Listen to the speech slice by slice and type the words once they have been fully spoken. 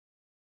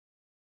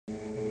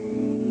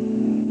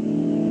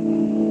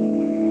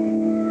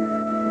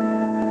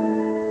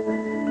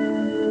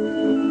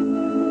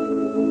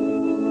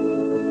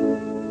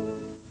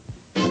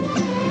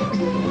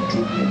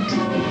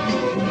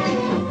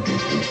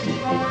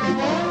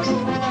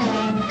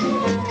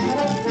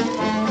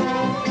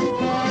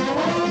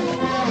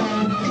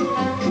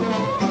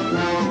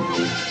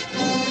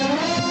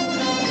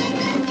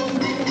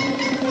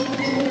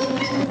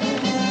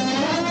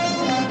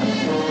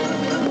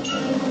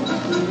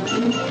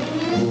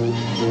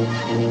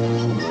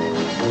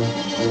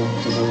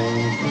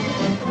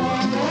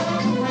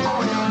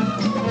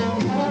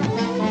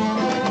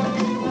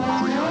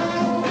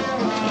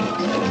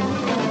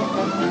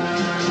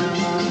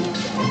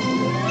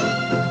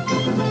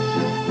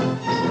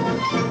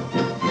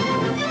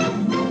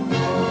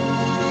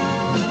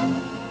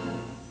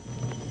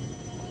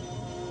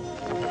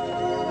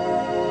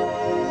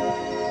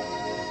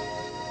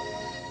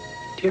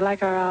Do you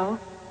like our owl?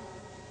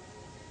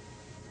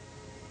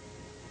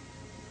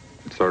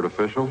 It's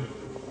artificial?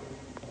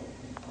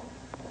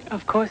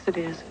 Of course it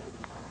is.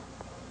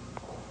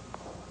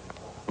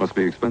 Must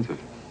be expensive.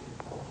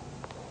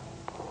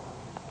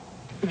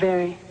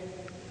 Very.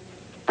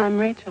 I'm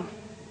Rachel.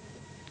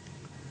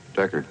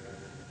 Deckard.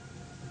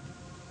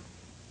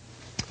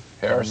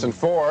 Harrison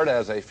Ford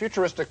as a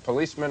futuristic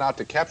policeman out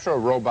to capture a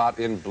robot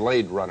in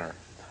Blade Runner.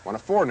 One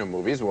of 4 new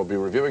movies we'll be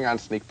reviewing on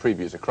sneak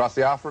previews. Across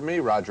the aisle from me,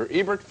 Roger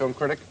Ebert, film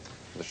critic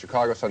for the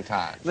Chicago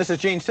Sun-Times. This is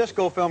Gene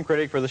Siskel, film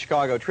critic for the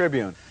Chicago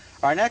Tribune.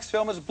 Our next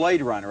film is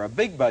Blade Runner, a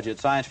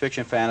big-budget science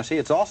fiction fantasy.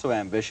 It's also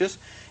ambitious.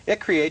 It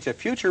creates a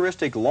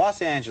futuristic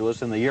Los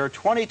Angeles in the year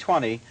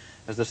 2020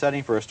 as the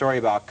setting for a story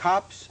about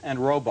cops and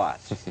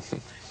robots.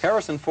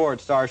 Harrison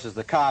Ford stars as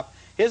the cop.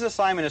 His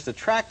assignment is to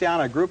track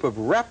down a group of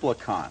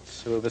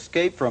replicants who have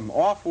escaped from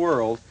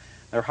off-world.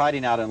 They're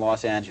hiding out in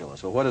Los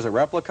Angeles. Well, what is a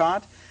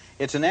replicant?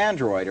 It's an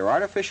android or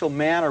artificial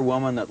man or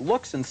woman that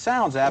looks and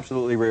sounds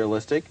absolutely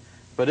realistic,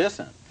 but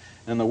isn't.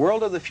 In the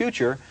world of the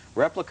future,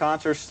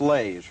 replicants are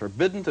slaves,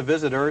 forbidden to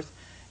visit Earth,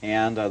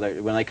 and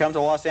when they come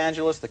to Los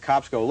Angeles, the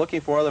cops go looking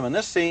for them. In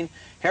this scene,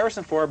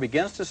 Harrison Ford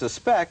begins to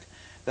suspect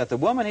that the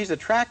woman he's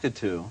attracted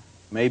to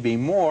may be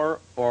more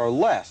or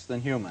less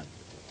than human.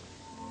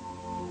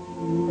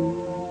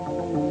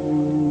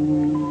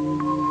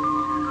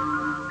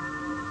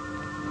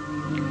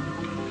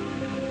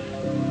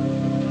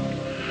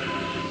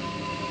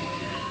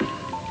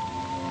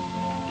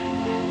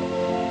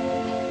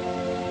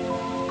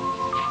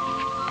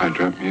 I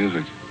dreamt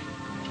music.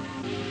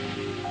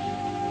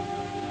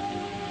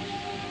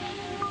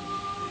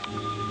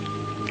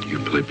 You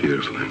play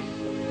beautifully.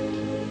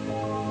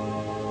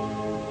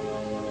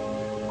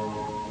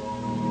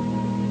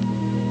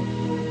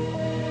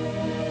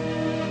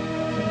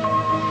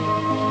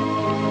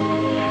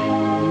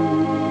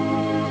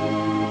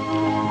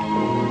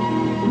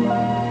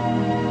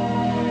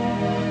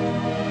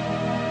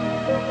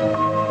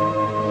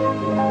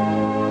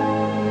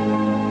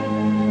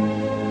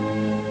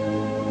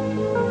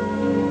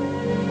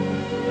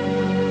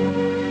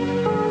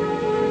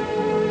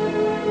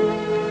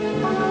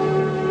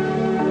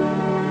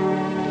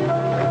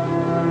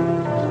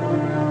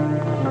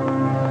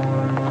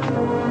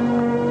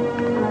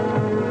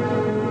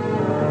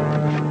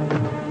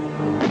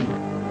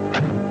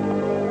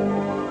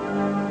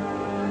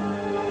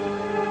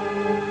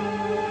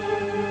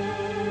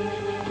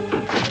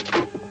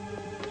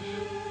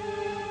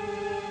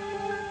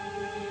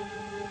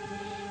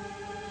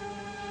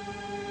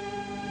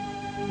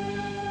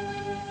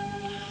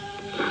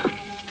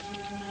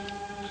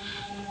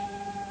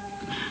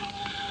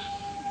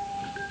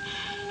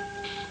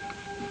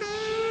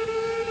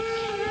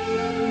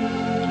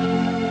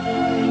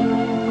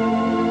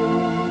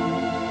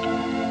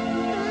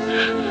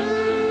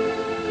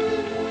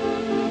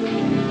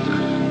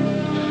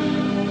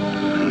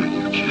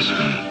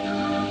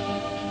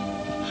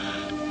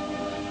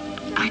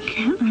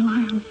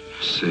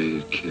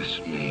 Say, kiss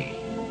me.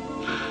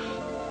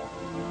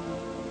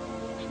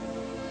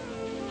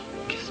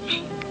 Kiss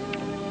me.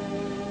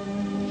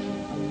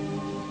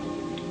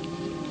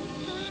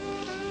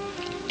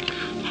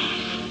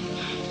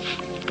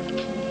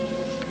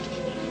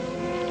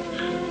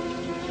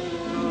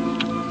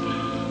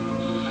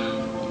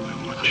 I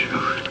want you.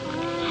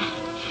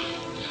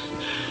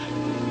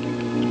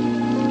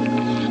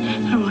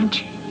 I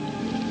want you.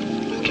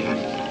 Okay.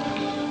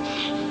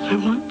 I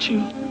want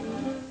you.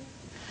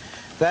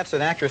 That's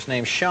an actress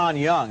named Sean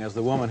Young as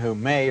the woman who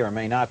may or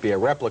may not be a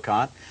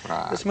replicant.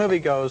 This movie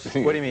goes,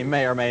 what do you mean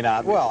may or may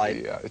not? Well,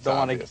 I don't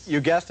want to, you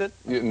guessed it?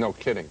 No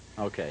kidding.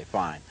 Okay,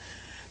 fine.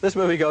 This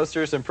movie goes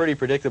through some pretty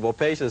predictable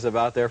paces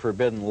about their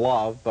forbidden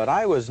love, but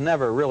I was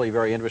never really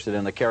very interested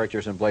in the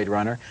characters in Blade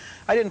Runner.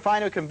 I didn't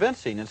find it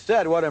convincing.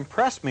 Instead, what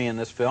impressed me in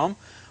this film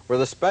were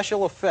the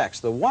special effects,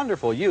 the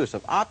wonderful use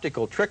of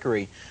optical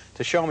trickery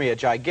to show me a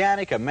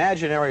gigantic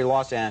imaginary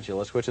Los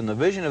Angeles, which in the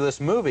vision of this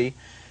movie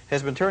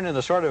has been turned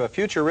into sort of a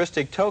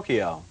futuristic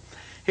Tokyo.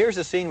 Here's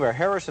a scene where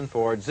Harrison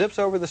Ford zips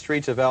over the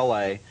streets of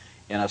L.A.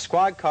 in a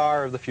squad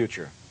car of the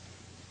future.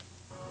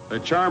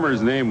 The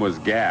charmer's name was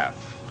Gaff.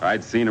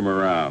 I'd seen him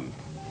around.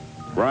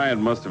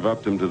 Brian must have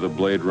upped him to the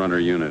Blade Runner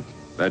unit.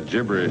 That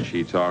gibberish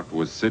he talked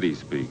was city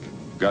speak,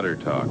 gutter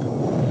talk,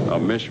 a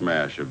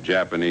mishmash of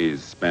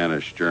Japanese,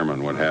 Spanish,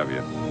 German, what have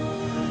you.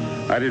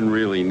 I didn't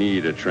really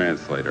need a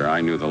translator.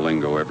 I knew the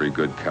lingo every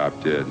good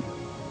cop did.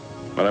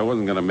 But I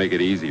wasn't going to make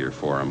it easier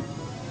for him.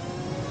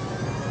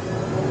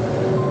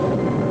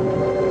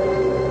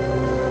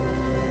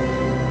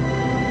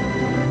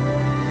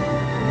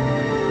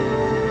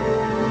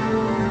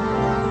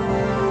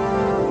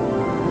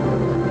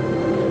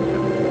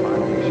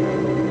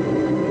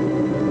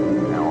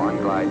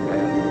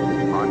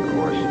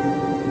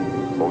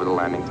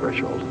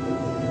 threshold.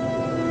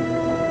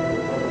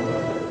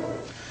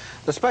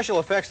 The special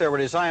effects there were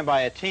designed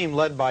by a team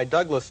led by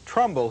Douglas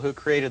Trumbull, who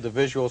created the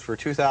visuals for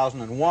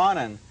 2001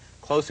 and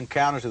Close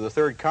Encounters of the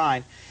Third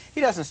Kind. He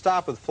doesn't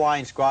stop with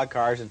flying squad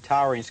cars and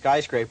towering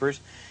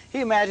skyscrapers.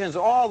 He imagines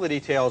all the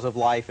details of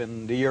life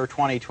in the year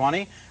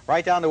 2020,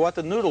 right down to what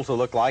the noodles will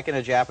look like in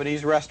a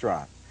Japanese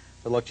restaurant.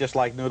 They'll look just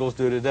like noodles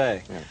do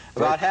today.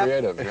 Yeah, very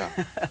creative,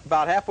 yeah.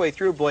 About halfway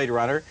through Blade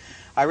Runner,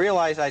 I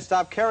realized I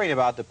stopped caring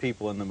about the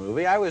people in the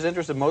movie. I was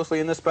interested mostly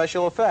in the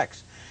special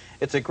effects.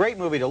 It's a great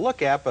movie to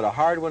look at, but a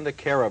hard one to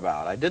care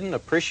about. I didn't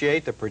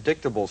appreciate the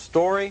predictable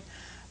story,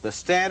 the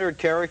standard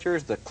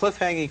characters, the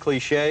cliffhanging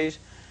cliches,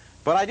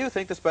 but I do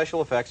think the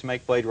special effects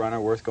make Blade Runner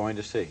worth going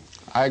to see.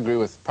 I agree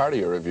with part of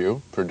your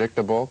review.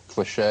 Predictable,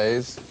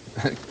 cliches.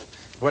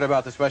 What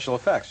about the special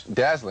effects?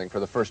 Dazzling for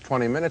the first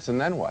 20 minutes,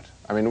 and then what?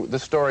 I mean,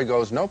 this story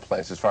goes no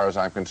place as far as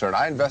I'm concerned.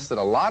 I invested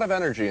a lot of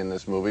energy in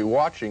this movie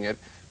watching it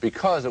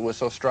because it was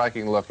so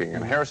striking looking.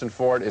 And Harrison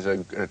Ford is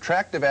an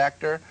attractive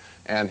actor,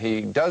 and he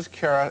does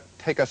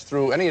take us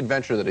through any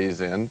adventure that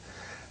he's in.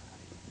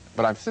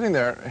 But I'm sitting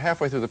there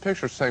halfway through the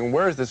picture saying,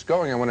 where is this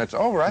going? And when it's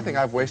over, I think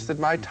I've wasted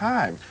my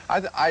time.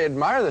 I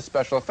admire the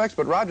special effects,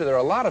 but Roger, there are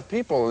a lot of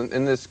people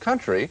in this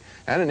country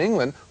and in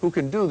England who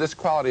can do this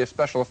quality of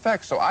special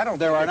effects, so I don't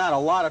There are not a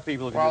lot of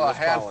people who can do this a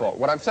handful. quality.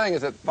 What I'm saying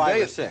is that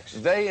 5 or 6.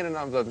 They in and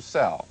of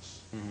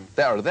themselves,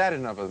 that in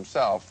and of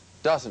themselves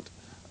doesn't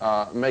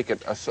make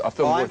it a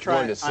film worth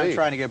going to see. I'm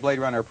trying to give Blade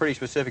Runner a pretty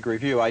specific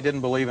review. I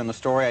didn't believe in the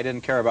story. I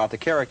didn't care about the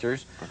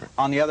characters. Okay.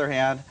 On the other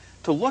hand,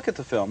 to look at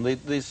the film,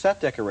 the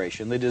set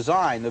decoration, the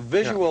design, the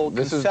visual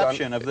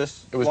conception of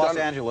this Los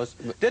Angeles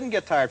didn't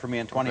get tired for me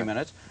in 20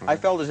 minutes. I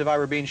felt as if I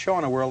were being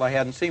shown a world I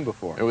hadn't seen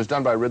before. It was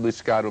done by Ridley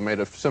Scott, who made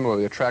a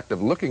similarly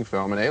attractive-looking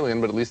film, an Alien,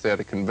 but at least they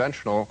had a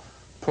conventional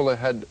pull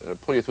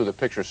you through the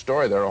picture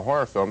story there, a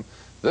horror film.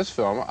 This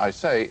film, I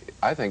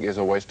think, is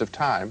a waste of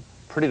time.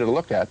 Pretty to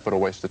look at, but a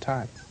waste of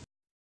time.